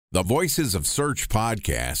The Voices of Search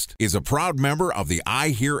podcast is a proud member of the I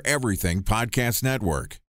Hear Everything podcast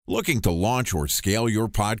network. Looking to launch or scale your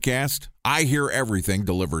podcast? I Hear Everything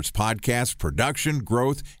delivers podcast production,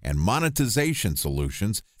 growth, and monetization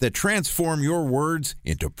solutions that transform your words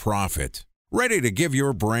into profit. Ready to give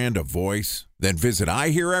your brand a voice? Then visit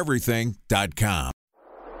iheareverything.com.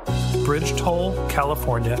 Bridge toll,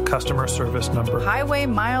 California, customer service number. Highway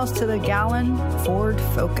miles to the gallon, Ford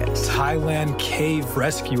Focus. Thailand cave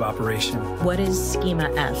rescue operation. What is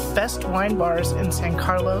Schema F? Best wine bars in San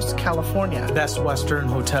Carlos, California. Best Western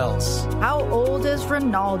hotels. How old is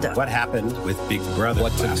Ronaldo? What happened with Big Brother?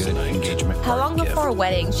 What's a good engagement? How long before a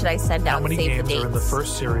wedding should I send out How many save the games dates? are in the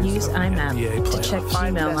first series? Use of the IMAP NBA to check playoffs?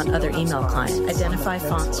 email on other email clients. Identify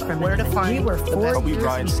fonts from Where to find We were the 4 best years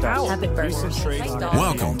Brian in Stout. power. Habit burger.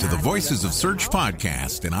 Welcome to the Voices of Search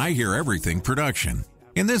podcast, and I Hear Everything production.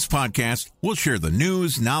 In this podcast, we'll share the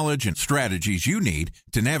news, knowledge, and strategies you need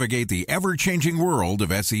to navigate the ever-changing world of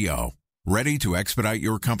SEO. Ready to expedite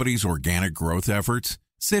your company's organic growth efforts?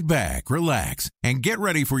 Sit back, relax, and get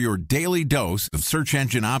ready for your daily dose of search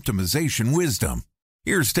engine optimization wisdom.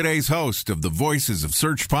 Here's today's host of the Voices of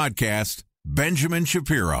Search podcast, Benjamin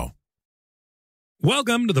Shapiro.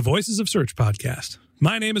 Welcome to the Voices of Search podcast.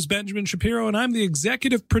 My name is Benjamin Shapiro, and I'm the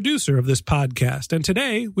executive producer of this podcast. And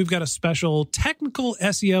today, we've got a special technical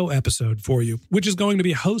SEO episode for you, which is going to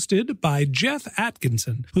be hosted by Jeff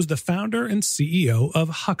Atkinson, who's the founder and CEO of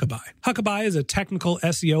Huckabye. Huckabye is a technical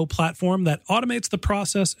SEO platform that automates the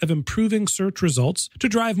process of improving search results to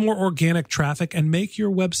drive more organic traffic and make your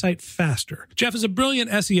website faster. Jeff is a brilliant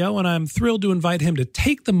SEO, and I'm thrilled to invite him to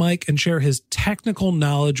take the mic and share his technical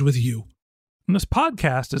knowledge with you. And this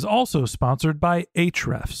podcast is also sponsored by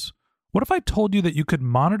Ahrefs. What if I told you that you could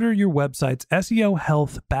monitor your website's SEO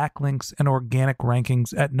health, backlinks, and organic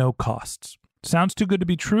rankings at no costs? Sounds too good to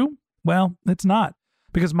be true? Well, it's not,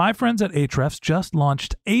 because my friends at Ahrefs just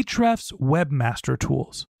launched Ahrefs Webmaster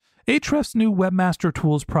Tools. Ahrefs' new Webmaster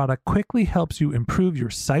Tools product quickly helps you improve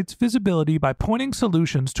your site's visibility by pointing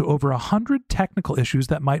solutions to over 100 technical issues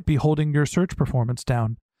that might be holding your search performance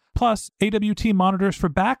down. Plus, AWT monitors for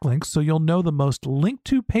backlinks so you'll know the most linked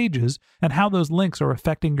to pages and how those links are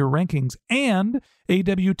affecting your rankings. And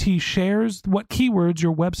AWT shares what keywords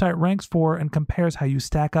your website ranks for and compares how you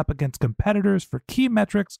stack up against competitors for key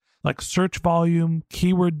metrics like search volume,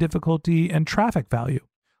 keyword difficulty, and traffic value.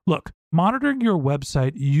 Look, monitoring your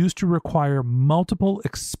website used to require multiple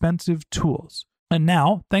expensive tools. And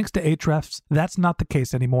now, thanks to Ahrefs, that's not the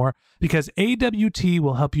case anymore, because AWT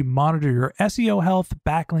will help you monitor your SEO health,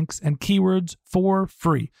 backlinks, and keywords for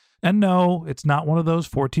free. And no, it's not one of those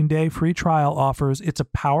 14-day free trial offers. It's a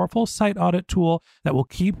powerful site audit tool that will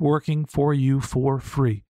keep working for you for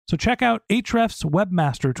free. So check out Ahrefs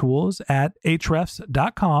Webmaster Tools at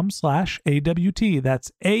ahrefs.com/AWT.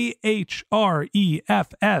 That's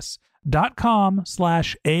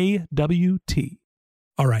ahrefs.com/AWT.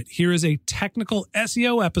 All right, here is a technical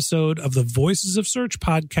SEO episode of the Voices of Search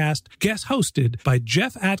podcast, guest hosted by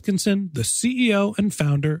Jeff Atkinson, the CEO and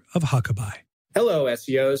founder of Huckabye. Hello,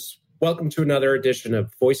 SEOs. Welcome to another edition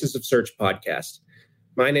of Voices of Search podcast.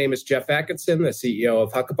 My name is Jeff Atkinson, the CEO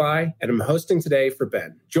of Huckabye, and I'm hosting today for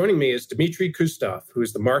Ben. Joining me is Dmitrii Kustov, who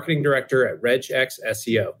is the marketing director at Regex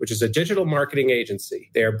SEO, which is a digital marketing agency.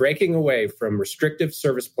 They are breaking away from restrictive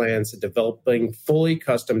service plans and developing fully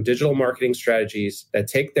custom digital marketing strategies that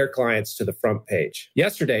take their clients to the front page.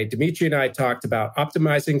 Yesterday, Dmitrii and I talked about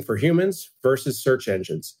optimizing for humans versus search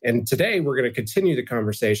engines. And today, we're going to continue the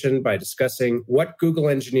conversation by discussing what Google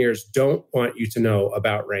engineers don't want you to know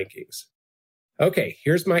about rankings. Okay,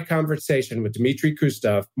 here's my conversation with Dmitrii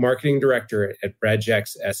Kustov, Marketing Director at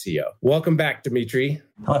Regex SEO. Welcome back, Dmitrii.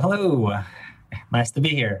 Hello. Nice to be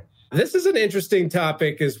here. This is an interesting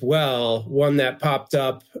topic as well, one that popped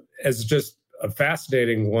up as just a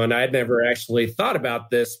fascinating one. I'd never actually thought about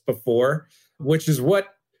this before, which is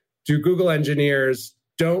what do Google engineers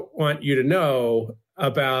don't want you to know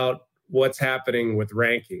about what's happening with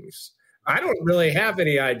rankings? I don't really have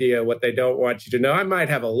any idea what they don't want you to know. I might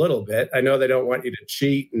have a little bit. I know they don't want you to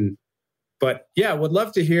cheat. But yeah, would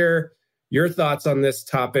love to hear your thoughts on this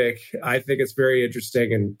topic. I think it's very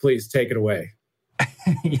interesting, and please take it away.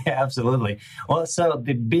 Yeah, absolutely. Well, so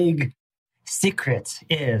the big secret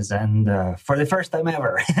is, and for the first time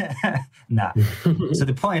ever, So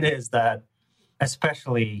the point is that,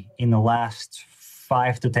 especially in the last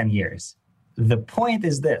 5 to 10 years, the point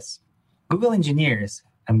is this: Google engineers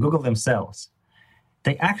and Google themselves,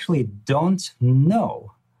 they actually don't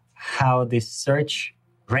know how the search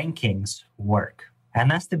rankings work. And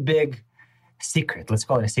that's the big secret. Let's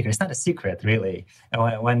call it a secret. It's not a secret, really.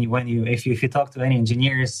 If you talk to any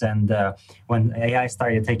engineers and when AI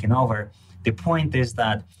started taking over, the point is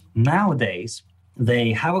that nowadays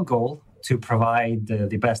they have a goal to provide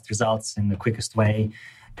the best results in the quickest way.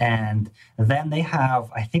 And then they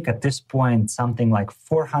have, I think at this point, something like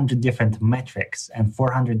 400 different metrics and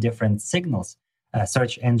 400 different signals,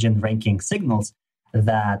 search engine ranking signals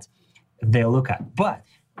that they look at. But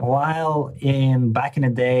while back in the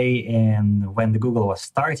day, when the Google was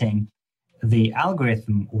starting, the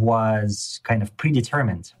algorithm was kind of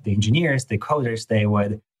predetermined. The engineers, the coders, they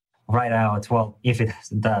would write out, well, if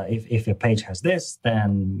a page has this,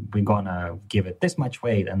 then we're gonna give it this much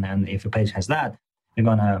weight, and then if a page has that, we're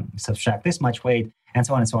gonna subtract this much weight, and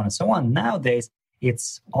so on and so on and so on. Nowadays,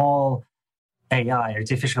 it's all AI,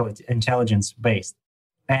 artificial intelligence based,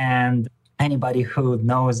 and anybody who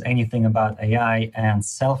knows anything about AI and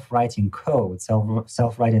self-writing code,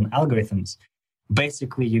 self-writing algorithms,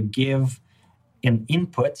 basically you give an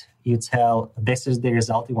input, you tell this is the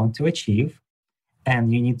result you want to achieve,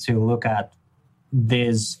 and you need to look at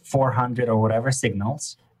these 400 or whatever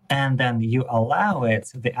signals, and then you allow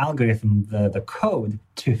it, the algorithm, the code,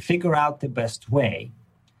 to figure out the best way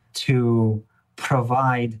to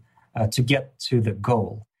provide, to get to the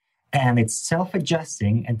goal. And it's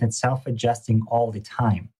self-adjusting, and it's self-adjusting all the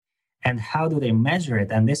time. And how do they measure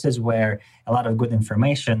it? And this is where a lot of good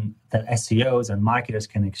information that SEOs and marketers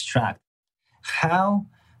can extract. How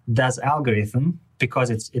does algorithm, because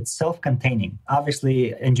it's self-containing.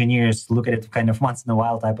 Obviously, engineers look at it kind of once in a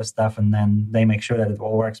while type of stuff, and then they make sure that it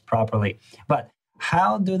all works properly. But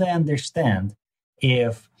how do they understand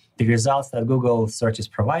if the results that Google search is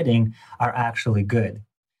providing are actually good?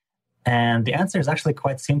 And the answer is actually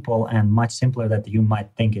quite simple and much simpler than you might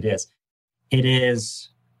think it is. It is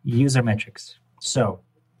user metrics. So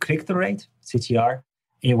click-through rate, CTR,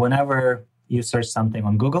 whenever you search something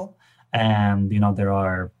on Google and there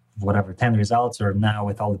are 10 results, or now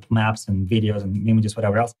with all the maps and videos and images,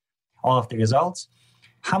 whatever else, all of the results,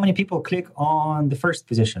 how many people click on the first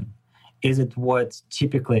position? Is it what's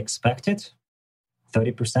typically expected?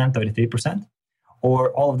 30%, 33%?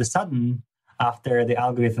 Or all of a sudden, after the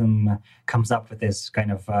algorithm comes up with this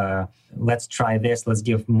kind of, let's try this, let's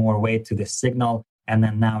give more weight to this signal, and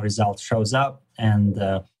then now result shows up, and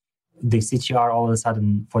the CTR all of a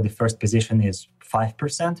sudden for the first position is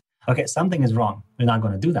 5%. Okay, something is wrong. We're not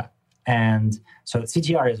going to do that. And so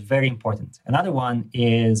CTR is very important. Another one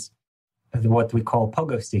is what we call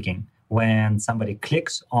pogo sticking. When somebody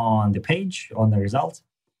clicks on the page, on the result,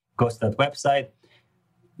 goes to that website,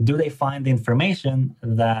 do they find the information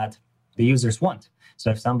that the users want?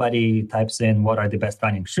 So if somebody types in what are the best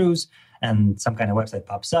running shoes, and some kind of website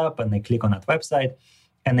pops up and they click on that website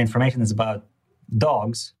and the information is about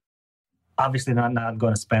dogs, obviously they're not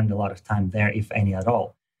going to spend a lot of time there, if any at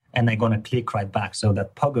all. And they're going to click right back. So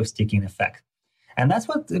that pogo sticking effect. And that's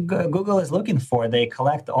what Google is looking for. They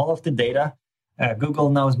collect all of the data. Google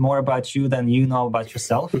knows more about you than you know about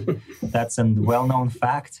yourself. That's a well-known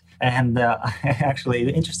fact. And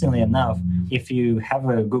actually, interestingly enough, if you have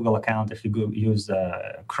a Google account, if you use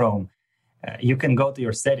Chrome, you can go to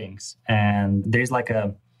your settings, and there's like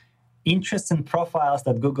a interests and profiles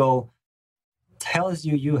that Google tells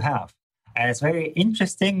you have. And it's very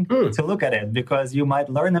interesting to look at it, because you might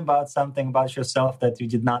learn about something about yourself that you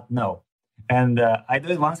did not know. And I do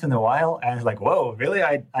it once in a while, and it's like, whoa, really?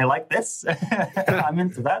 I like this? I'm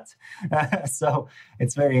into that. So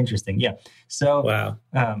it's very interesting. Yeah. So wow.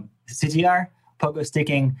 CTR, pogo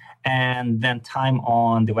sticking, and then time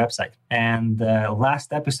on the website. And the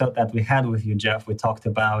last episode that we had with you, Jeff, we talked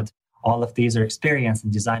about all of the user experience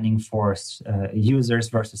and designing for users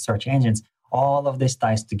versus search engines. All of this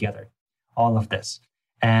ties together. All of this.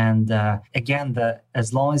 And again,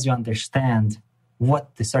 as long as you understand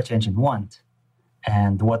what the search engine want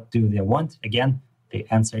and what do they want, again, the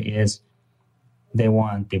answer is they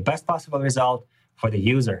want the best possible result for the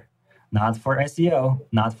user, not for SEO,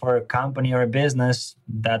 not for a company or a business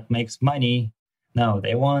that makes money. No,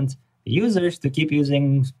 they want the users to keep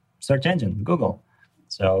using search engine, Google.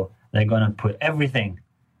 So they're going to put everything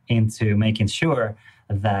into making sure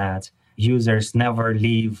that users never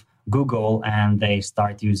leave Google and they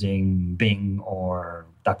start using Bing or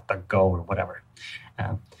DuckDuckGo or whatever.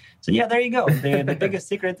 So yeah, there you go. The biggest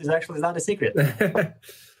secret is actually not a secret.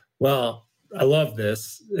 Well, I love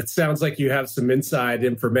this. It sounds like you have some inside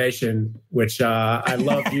information, which I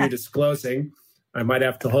love you disclosing. I might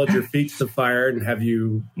have to hold your feet to the fire and have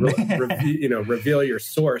you, reveal your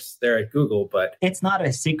source there at Google. But it's not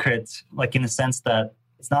a secret, like in the sense that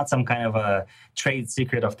It's not some kind of a trade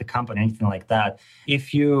secret of the company, anything like that.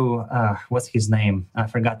 If you, what's his name? I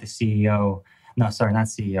forgot the CEO. No, sorry, not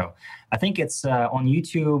CEO. I think it's on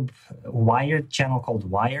YouTube, Wired channel called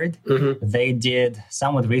Wired. Mm-hmm. They did,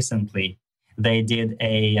 somewhat recently, they did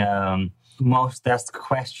a most asked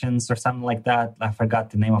questions or something like that. I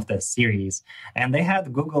forgot the name of the series. And they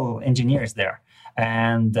had Google engineers there.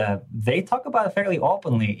 And they talk about it fairly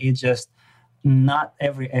openly. It just, not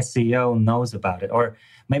every SEO knows about it. Or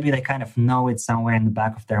maybe they kind of know it somewhere in the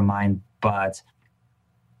back of their mind, but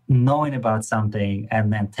knowing about something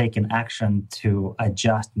and then taking action to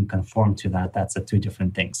adjust and conform to that, that's two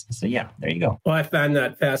different things. So yeah, there you go. Well, I found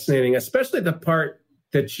that fascinating, especially the part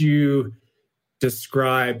that you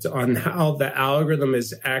described on how the algorithm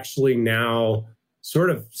is actually now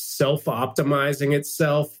sort of self-optimizing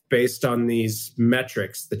itself based on these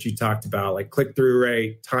metrics that you talked about, like click-through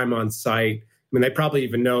rate, time on site. I mean, they probably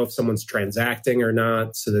even know if someone's transacting or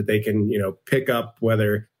not so that they can, pick up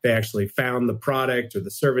whether they actually found the product or the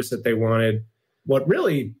service that they wanted. What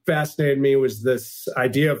really fascinated me was this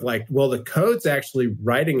idea of the code's actually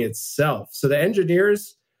writing itself. So the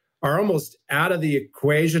engineers are almost out of the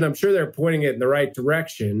equation. I'm sure they're pointing it in the right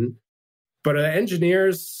direction, but are the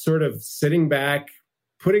engineers sort of sitting back,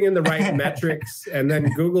 putting in the right metrics, and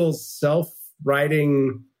then Google's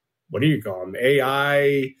self-writing, what do you call them,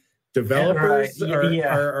 AI developers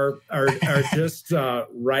are just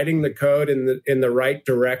writing the code in the right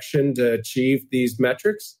direction to achieve these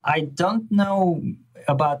metrics? I don't know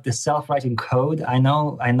about the self-writing code. I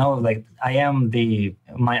know I am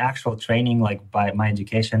my actual training, by my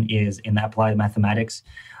education, is in applied mathematics.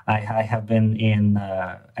 I have been in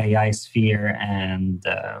AI sphere and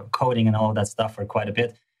coding and all of that stuff for quite a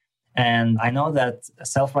bit. And I know that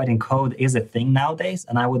self-writing code is a thing nowadays,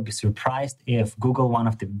 and I would be surprised if Google, one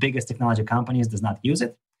of the biggest technology companies, does not use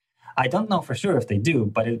it. I don't know for sure if they do,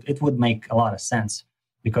 but it would make a lot of sense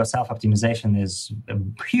because self-optimization is a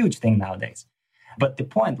huge thing nowadays. But the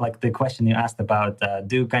point, the question you asked about,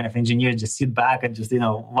 do kind of engineers just sit back and just,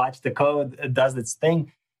 watch the code, does its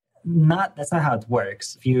thing? That's not how it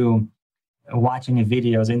works. If you watch any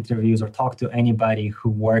videos, interviews, or talk to anybody who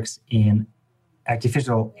works in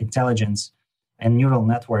artificial intelligence and neural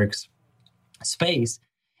networks space,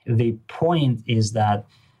 the point is that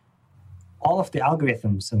all of the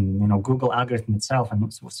algorithms and Google algorithm itself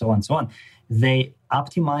and so on, they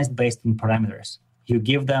optimize based on parameters. You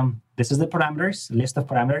give them, this is the parameters, list of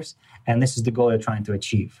parameters, and this is the goal you're trying to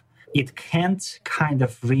achieve. It can't kind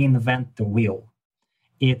of reinvent the wheel.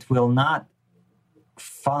 It will not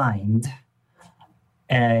find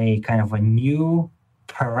a kind of a new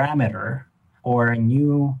parameter or a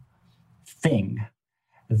new thing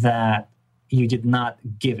that you did not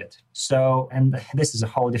give it. So, and this is a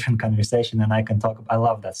whole different conversation, and I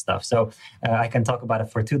love that stuff. So I can talk about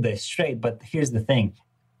it for 2 days straight, but here's the thing.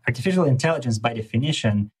 Artificial intelligence, by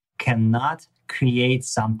definition, cannot create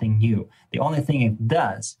something new. The only thing it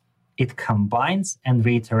does, it combines and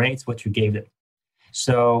reiterates what you gave it.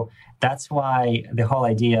 So that's why the whole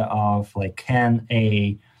idea of can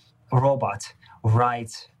a robot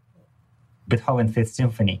write Beethoven Fifth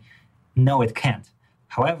Symphony? No, it can't.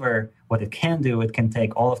 However, what it can do, it can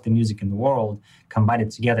take all of the music in the world, combine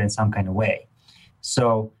it together in some kind of way.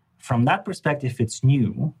 So from that perspective, it's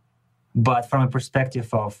new, but from a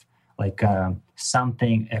perspective of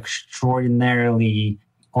something extraordinarily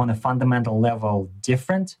on a fundamental level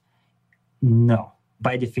different, no.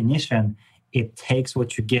 By definition, it takes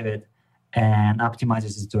what you give it and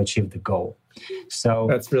optimizes it to achieve the goal. So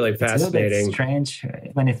that's really fascinating. It's a little bit strange.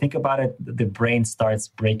 When you think about it, the brain starts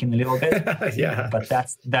breaking a little bit. Yeah. But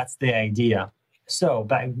that's the idea. So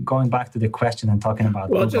going back to the question and talking about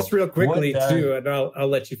Well, Google, just real quickly too, and I'll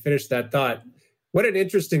let you finish that thought. What an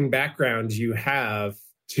interesting background you have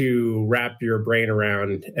to wrap your brain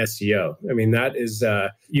around SEO. I mean, that is,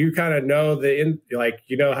 you kind of know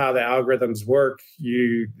how the algorithms work.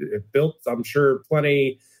 You built, I'm sure,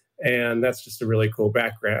 plenty. And that's just a really cool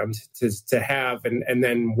background to have and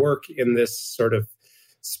then work in this sort of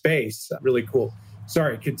space. Really cool.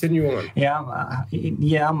 Sorry, continue on. Yeah,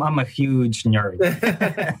 I'm a huge nerd.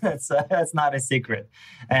 That's not a secret.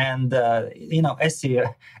 And SEO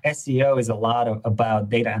is a lot about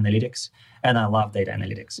data analytics, and I love data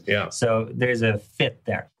analytics. Yeah. So there's a fit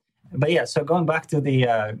there. But yeah, so going back to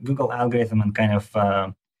the Google algorithm and kind of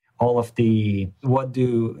all of the what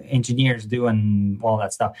do engineers do and all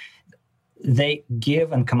that stuff, they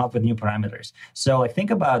give and come up with new parameters. So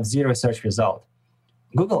think about zero search result.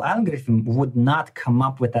 Google algorithm would not come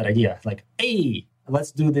up with that idea. Hey,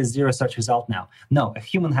 let's do this zero search result now. No, a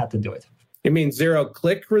human had to do it. You mean zero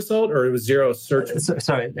click result, or it was zero search?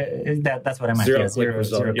 Sorry, that's what I meant. Zero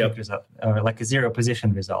zero click result, or like a zero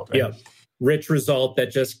position result. Right? Yeah, rich result that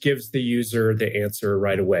just gives the user the answer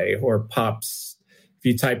right away, or pops. If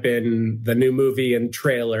you type in the new movie and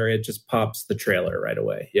trailer, it just pops the trailer right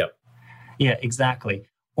away. Yep. Yeah, exactly.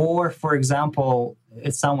 Or, for example,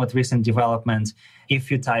 it's somewhat recent development. If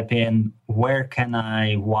you type in, where can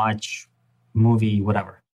I watch movie,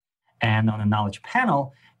 whatever, and on a knowledge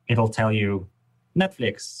panel, it'll tell you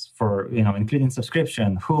Netflix for, including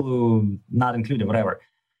subscription, Hulu, not included, whatever.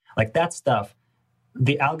 Like that stuff,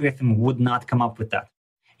 the algorithm would not come up with that.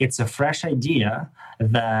 It's a fresh idea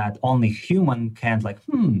that only human can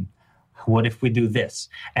what if we do this?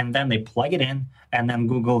 And then they plug it in, and then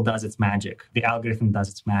Google does its magic. The algorithm does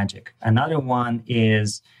its magic. Another one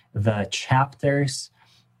is the chapters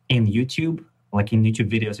in YouTube, like in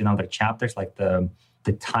YouTube videos, they're chapters, like the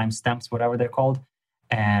timestamps, whatever they're called.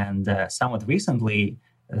 And somewhat recently,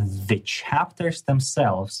 the chapters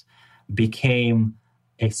themselves became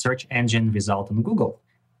a search engine result on Google.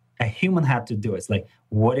 A human had to do it. It's like,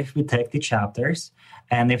 what if we take the chapters,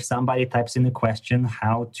 and if somebody types in a question,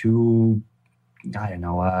 how to,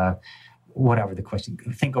 whatever the question,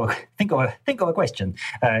 think of a question,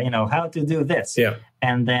 how to do this. Yeah.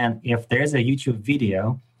 And then if there's a YouTube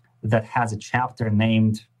video that has a chapter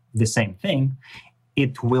named the same thing,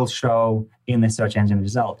 it will show in the search engine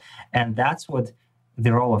result. And that's what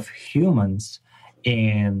the role of humans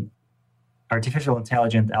in artificial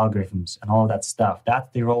intelligent algorithms and all of that stuff.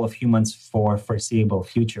 That's the role of humans for foreseeable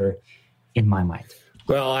future, in my mind.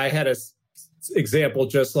 Well, I had a example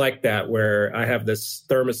just like that, where I have this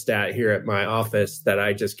thermostat here at my office that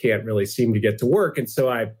I just can't really seem to get to work. And so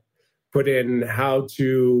I put in how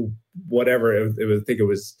to, whatever, I think it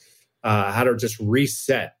was how to just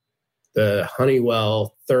reset the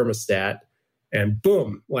Honeywell thermostat, and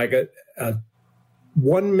boom, like a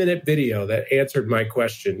 1 minute video that answered my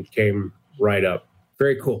question came right up.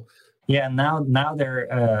 Very cool. Yeah, now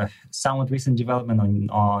there somewhat recent development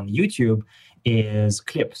on YouTube is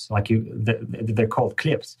clips. Like they're called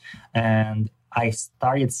clips, and I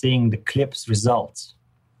started seeing the clips results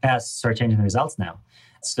as search engine results now.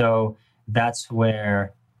 So that's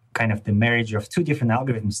where kind of the marriage of two different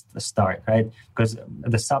algorithms start, right? Because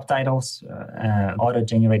the subtitles,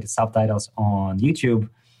 auto-generated subtitles on YouTube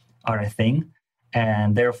are a thing,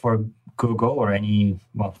 and therefore Google or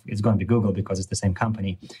it's going to be Google because it's the same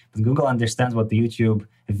company, but Google understands what the YouTube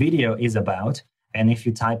video is about. And if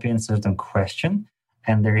you type in a certain question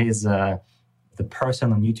and there is the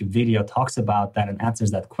person on YouTube video talks about that and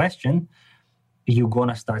answers that question, you're going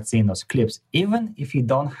to start seeing those clips, even if you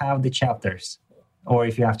don't have the chapters, or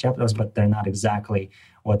if you have chapters, but they're not exactly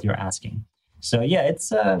what you're asking. So yeah,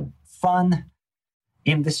 it's a fun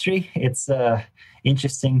industry. It's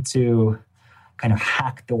interesting to kind of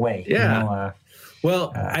hack the way. Yeah.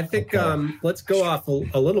 I think let's go off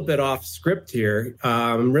a little bit off script here.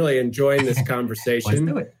 I'm really enjoying this conversation.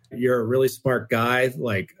 Let's do it. You're a really smart guy,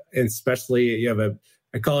 and especially you have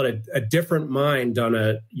I call it a different mind on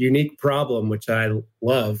a unique problem, which I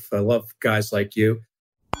love. I love guys like you.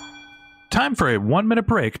 Time for a 1-minute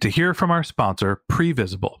break to hear from our sponsor,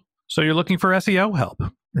 Previsible. So you're looking for SEO help,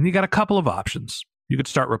 and you got a couple of options. You could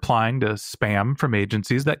start replying to spam from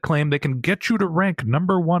agencies that claim they can get you to rank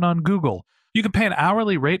 #1 on Google. You can pay an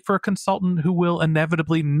hourly rate for a consultant who will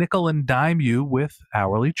inevitably nickel and dime you with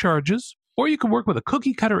hourly charges. Or you can work with a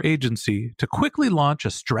cookie-cutter agency to quickly launch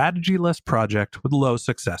a strategy-less project with low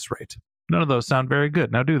success rate. None of those sound very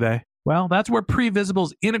good, now do they? Well, that's where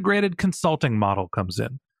Previsible's integrated consulting model comes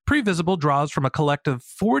in. Previsible draws from a collective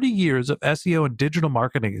 40 years of SEO and digital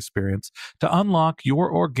marketing experience to unlock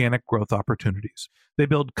your organic growth opportunities. They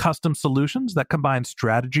build custom solutions that combine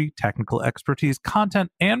strategy, technical expertise,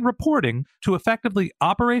 content, and reporting to effectively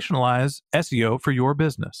operationalize SEO for your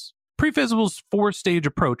business. Previsible's 4-stage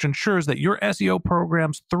approach ensures that your SEO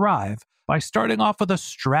programs thrive by starting off with a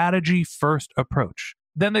strategy-first approach.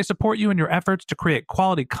 Then they support you in your efforts to create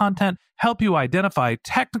quality content, help you identify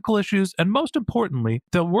technical issues, and most importantly,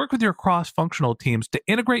 they'll work with your cross-functional teams to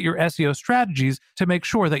integrate your SEO strategies to make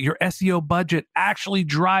sure that your SEO budget actually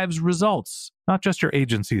drives results, not just your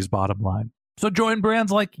agency's bottom line. So join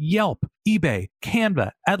brands like Yelp, eBay,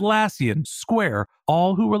 Canva, Atlassian, Square,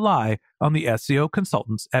 all who rely on the SEO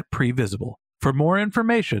consultants at Previsible. For more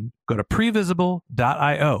information, go to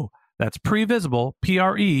previsible.io. That's Previsible,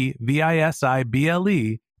 Previsible.io.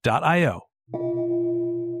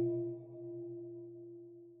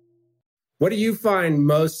 What do you find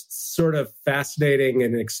most sort of fascinating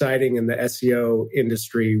and exciting in the SEO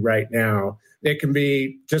industry right now? It can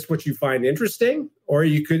be just what you find interesting, or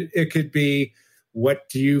it could be what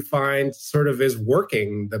do you find sort of is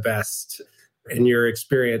working the best in your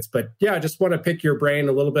experience? But yeah, I just want to pick your brain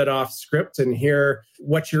a little bit off script and hear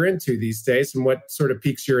what you're into these days and what sort of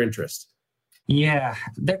piques your interest. Yeah,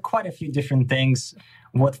 there are quite a few different things.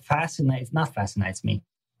 What fascinates me.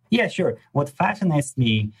 Yeah, sure. What fascinates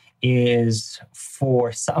me is,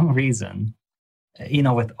 for some reason,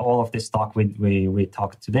 with all of this talk we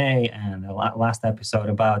talked today and the last episode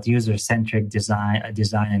about user-centric design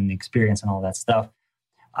and experience and all that stuff,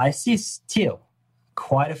 I see still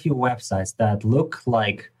quite a few websites that look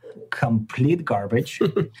like complete garbage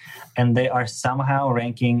and they are somehow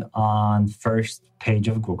ranking on first page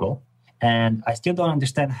of Google. And I still don't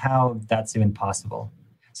understand how that's even possible.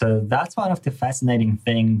 So that's one of the fascinating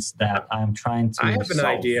things that I'm trying to I have an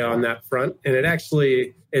idea on that front, and it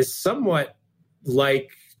actually is somewhat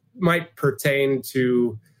might pertain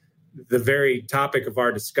to the very topic of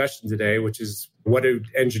our discussion today, which is, what do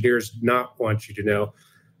engineers not want you to know?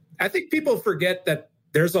 I think people forget that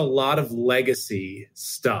there's a lot of legacy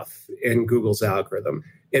stuff in Google's algorithm.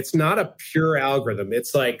 It's not a pure algorithm.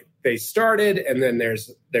 It's like they started and then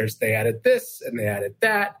they added this and they added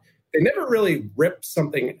that. They never really rip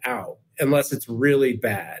something out unless it's really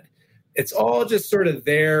bad. It's all just sort of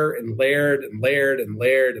there and layered and layered and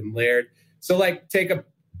layered and layered. So take a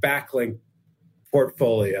backlink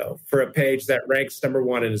portfolio for a page that ranks number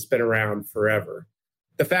one and has been around forever.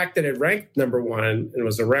 The fact that it ranked number one and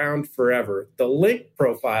was around forever, the link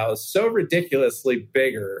profile is so ridiculously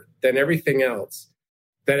bigger than everything else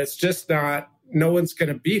that it's just no one's going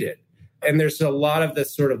to beat it. And there's a lot of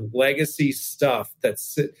this sort of legacy stuff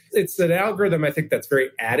it's an algorithm, I think, that's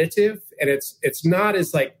very additive, and it's not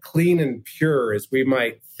as clean and pure as we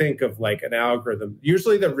might think of an algorithm.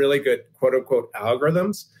 Usually the really good quote unquote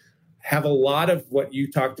algorithms have a lot of what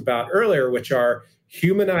you talked about earlier, which are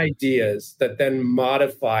human ideas that then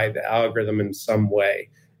modify the algorithm in some way.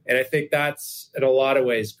 And I think that's, in a lot of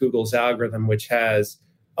ways, Google's algorithm, which has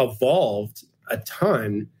evolved a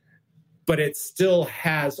ton, but it still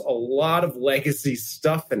has a lot of legacy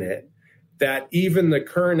stuff in it that even the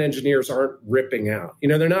current engineers aren't ripping out.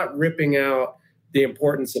 They're not ripping out the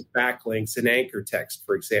importance of backlinks and anchor text,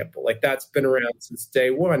 for example. That's been around since day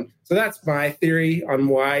one. So that's my theory on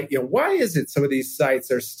why is it some of these sites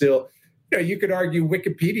are still, you could argue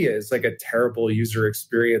Wikipedia is a terrible user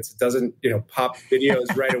experience. It doesn't, pop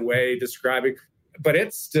videos right away describing, but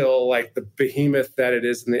it's still the behemoth that it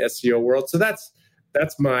is in the SEO world. So that's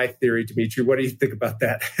my theory, Dmitrii. What do you think about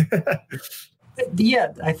that?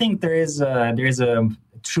 Yeah, I think there is a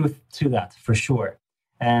truth to that for sure.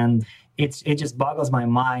 And it just boggles my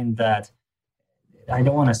mind that I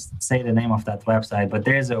don't want to say the name of that website, but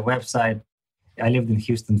there's a website. I lived in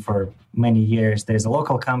Houston for many years. There's a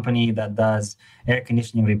local company that does air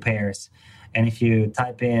conditioning repairs. And if you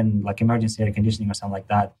type in emergency air conditioning or something like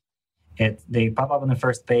that, they pop up on the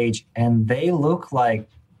first page and they look like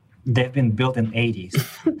they've been built in 80s.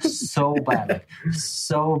 So bad.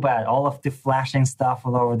 So bad. All of the flashing stuff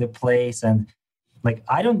all over the place. And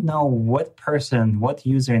I don't know what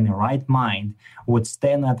user in the right mind would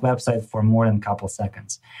stay on that website for more than a couple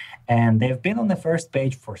seconds. And they've been on the first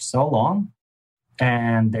page for so long,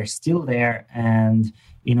 and they're still there. And,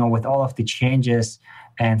 with all of the changes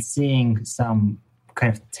and seeing some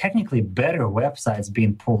kind of technically better websites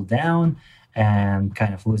being pulled down and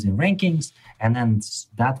kind of losing rankings, and then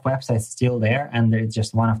that website's still there, and it's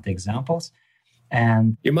just one of the examples.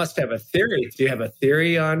 And you must have a theory. Do you have a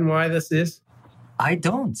theory on why this is? I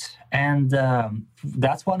don't. And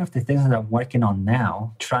that's one of the things that I'm working on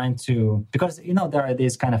now, because, there are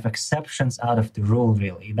these kind of exceptions out of the rule,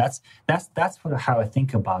 really. That's how I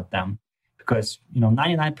think about them. Because,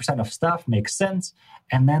 99% of stuff makes sense.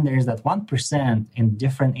 And then there's that 1% in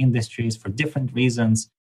different industries for different reasons.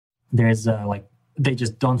 There's they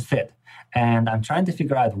just don't fit. And I'm trying to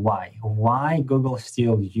figure out why Google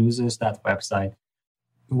still uses that website,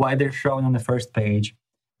 why they're shown on the first page.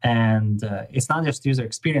 And it's not just user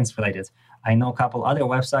experience related. I know a couple other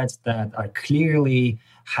websites that are clearly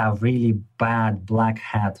have really bad black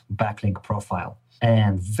hat backlink profile,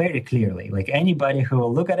 and very clearly, anybody who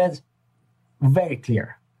will look at it, very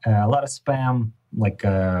clear. A lot of spam,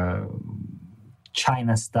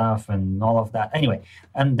 China stuff and all of that. Anyway,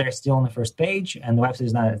 and they're still on the first page, and the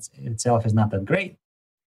website itself is not that great.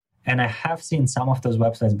 And I have seen some of those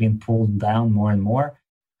websites being pulled down more and more,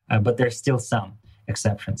 but there's still some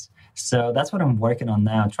exceptions. So that's what I'm working on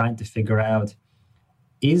now, trying to figure out,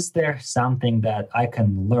 is there something that I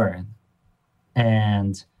can learn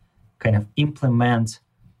and kind of implement?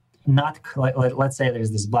 Not let's say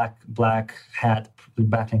there's this black hat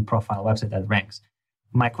backlink profile website that ranks.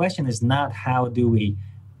 My question is not how do we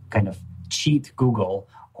kind of cheat Google,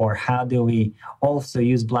 or how do we also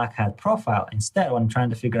use Black Hat profile? Instead, I'm trying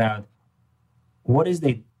to figure out what is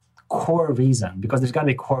the core reason, because there's got to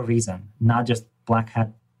be a core reason, not just Black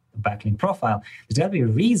Hat backlink profile. There's got to be a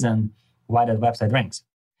reason why that website ranks.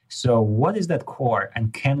 So what is that core,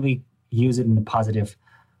 and can we use it in a positive,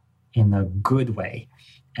 in a good way?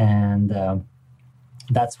 And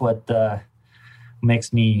that's what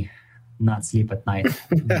makes me not sleep at night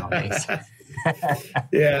nowadays.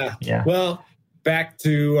 Yeah. Well, back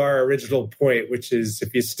to our original point, which is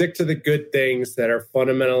if you stick to the good things that are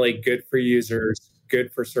fundamentally good for users,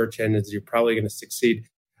 good for search engines, you're probably going to succeed.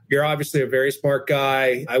 You're obviously a very smart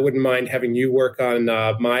guy. I wouldn't mind having you work on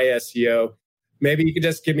my SEO. Maybe you could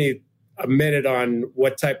just give me a minute on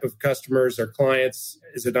what type of customers or clients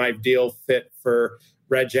is an ideal fit for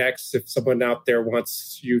Regex. If someone out there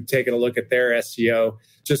wants you taking a look at their SEO,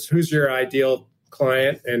 just who's your ideal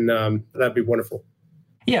client, and that'd be wonderful.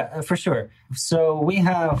 Yeah, for sure. So we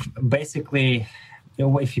have basically,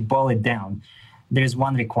 if you boil it down, there's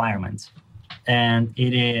one requirement, and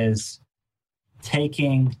it is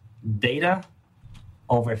taking data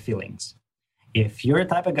over feelings. If you're a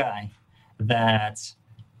type of guy that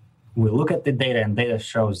will look at the data and data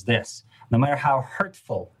shows this, no matter how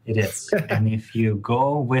hurtful it is, and if you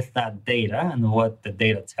go with that data and what the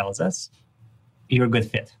data tells us, you're a good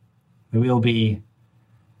fit. It will be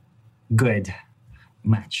good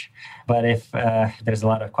match. But if there's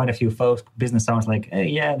quite a few folks, business owners like, hey,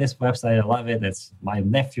 yeah, this website, I love it. It's my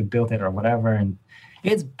nephew built it or whatever. And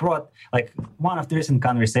it's brought, like one of the recent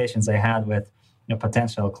conversations I had with a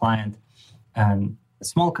potential client, and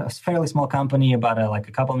fairly small company, about a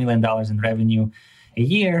couple $1 million in revenue a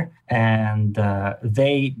year. And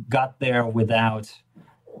they got there without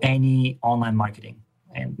any online marketing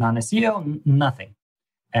and non-SEO, nothing.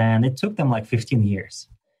 And it took them like 15 years.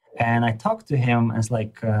 And I talked to him and it's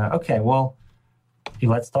like, okay, well,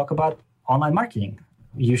 let's talk about online marketing.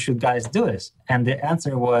 You should guys do this. And the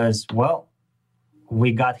answer was, well,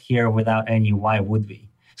 we got here without any, why would we?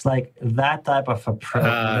 It's like that type of approach,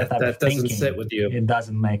 that doesn't thinking, sit with you. It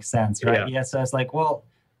doesn't make sense, right? Yeah. So it's like, well,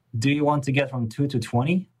 do you want to get from 2 to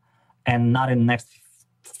 20 and not in the next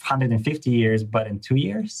 150 years, but in 2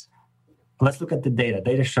 years? Let's look at the data.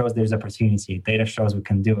 Data shows there's opportunity. Data shows we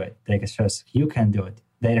can do it. Data shows you can do it.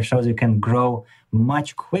 Data shows you can grow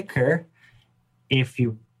much quicker if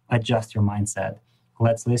you adjust your mindset.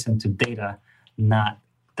 Let's listen to data, not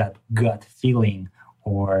that gut feeling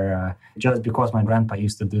or just because my grandpa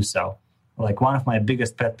used to do so. Like one of my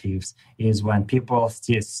biggest pet peeves is when people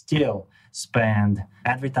still spend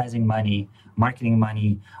advertising money, marketing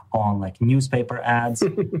money on like newspaper ads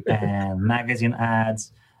and magazine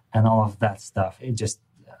ads and all of that stuff.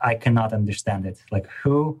 I cannot understand it. Like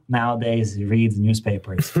who nowadays reads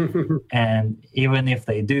newspapers? And even if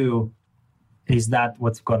they do, is that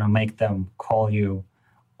what's going to make them call you?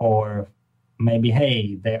 Or maybe,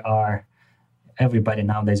 hey, everybody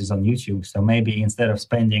nowadays is on YouTube. So maybe instead of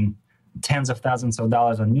spending tens of thousands of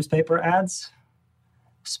dollars on newspaper ads,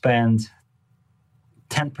 spend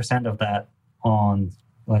 10% of that on,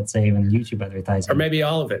 let's say, even YouTube advertising. Or maybe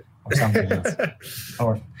all of it. Or something else.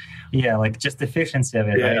 Or, yeah, like just efficiency of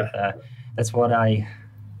it, right? That's what I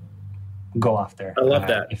go after. I love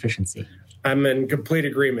that. Efficiency. I'm in complete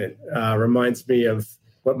agreement. Reminds me of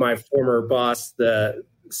what my former boss, the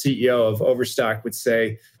CEO of Overstock, would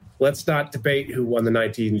say. Let's not debate who won the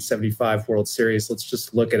 1975 World Series. Let's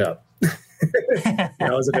just look it up. That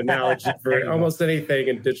was an analogy for almost anything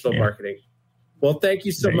in digital marketing. Well, thank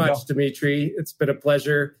you so much, Dmitrii. It's been a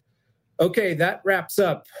pleasure. Okay, that wraps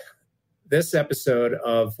up this episode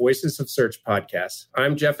of Voices of Search podcast.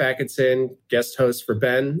 I'm Jeff Atkinson, guest host for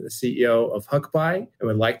Ben, the CEO of Huckabye, and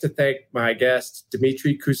would like to thank my guest,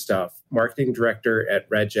 Dmitrii Kustov, marketing director at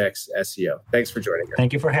Regex SEO. Thanks for joining us.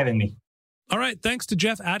 Thank you for having me. All right. Thanks to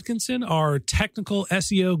Jeff Atkinson, our technical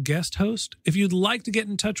SEO guest host. If you'd like to get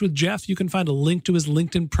in touch with Jeff, you can find a link to his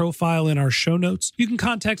LinkedIn profile in our show notes. You can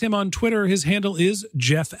contact him on Twitter. His handle is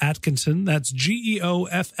Jeff Atkinson. That's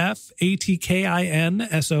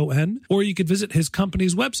GeoffAtkinson. Or you could visit his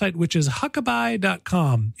company's website, which is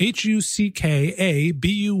huckabye.com,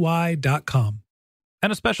 HUCKABUY.com.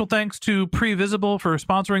 And a special thanks to Previsible for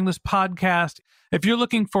sponsoring this podcast. If you're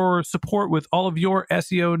looking for support with all of your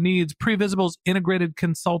SEO needs, Previsible's integrated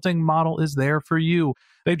consulting model is there for you.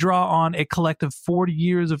 They draw on a collective 40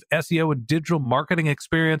 years of SEO and digital marketing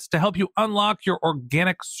experience to help you unlock your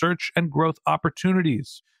organic search and growth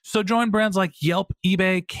opportunities. So join brands like Yelp,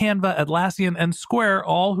 eBay, Canva, Atlassian, and Square,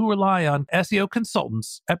 all who rely on SEO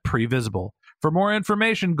consultants at Previsible. For more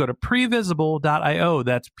information, go to previsible.io.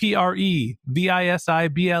 That's Previsible.io.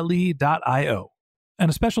 And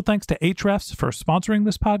a special thanks to Ahrefs for sponsoring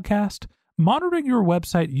this podcast. Monitoring your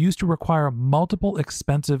website used to require multiple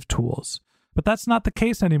expensive tools, but that's not the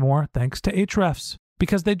case anymore thanks to Ahrefs,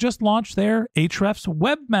 because they just launched their Ahrefs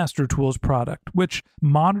Webmaster Tools product, which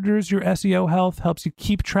monitors your SEO health, helps you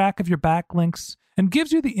keep track of your backlinks, and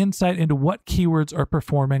gives you the insight into what keywords are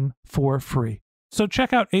performing for free. So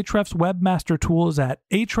check out Ahrefs Webmaster Tools at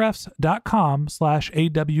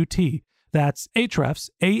ahrefs.com/AWT. That's Ahrefs,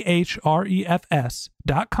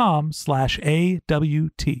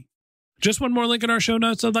 ahrefs.com/AWT. Just one more link in our show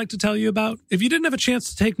notes I'd like to tell you about. If you didn't have a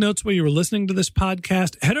chance to take notes while you were listening to this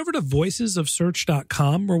podcast, head over to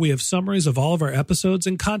voicesofsearch.com, where we have summaries of all of our episodes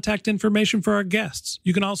and contact information for our guests.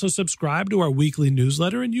 You can also subscribe to our weekly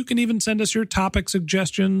newsletter, and you can even send us your topic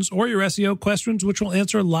suggestions or your SEO questions, which we'll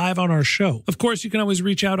answer live on our show. Of course, you can always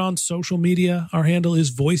reach out on social media. Our handle is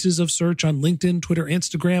Voices of Search on LinkedIn, Twitter,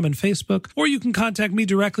 Instagram, and Facebook. Or you can contact me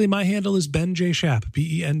directly. My handle is Ben J. Shap,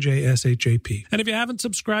 BenJShap. And if you haven't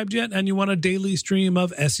subscribed yet and you want a daily stream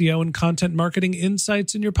of SEO and content marketing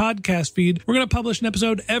insights in your podcast feed, we're going to publish an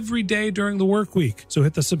episode every day during the work week. So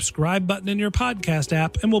hit the subscribe button in your podcast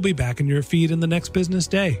app and we'll be back in your feed in the next business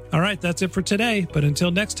day. All right, that's it for today. But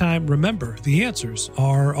until next time, remember, the answers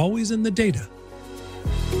are always in the data.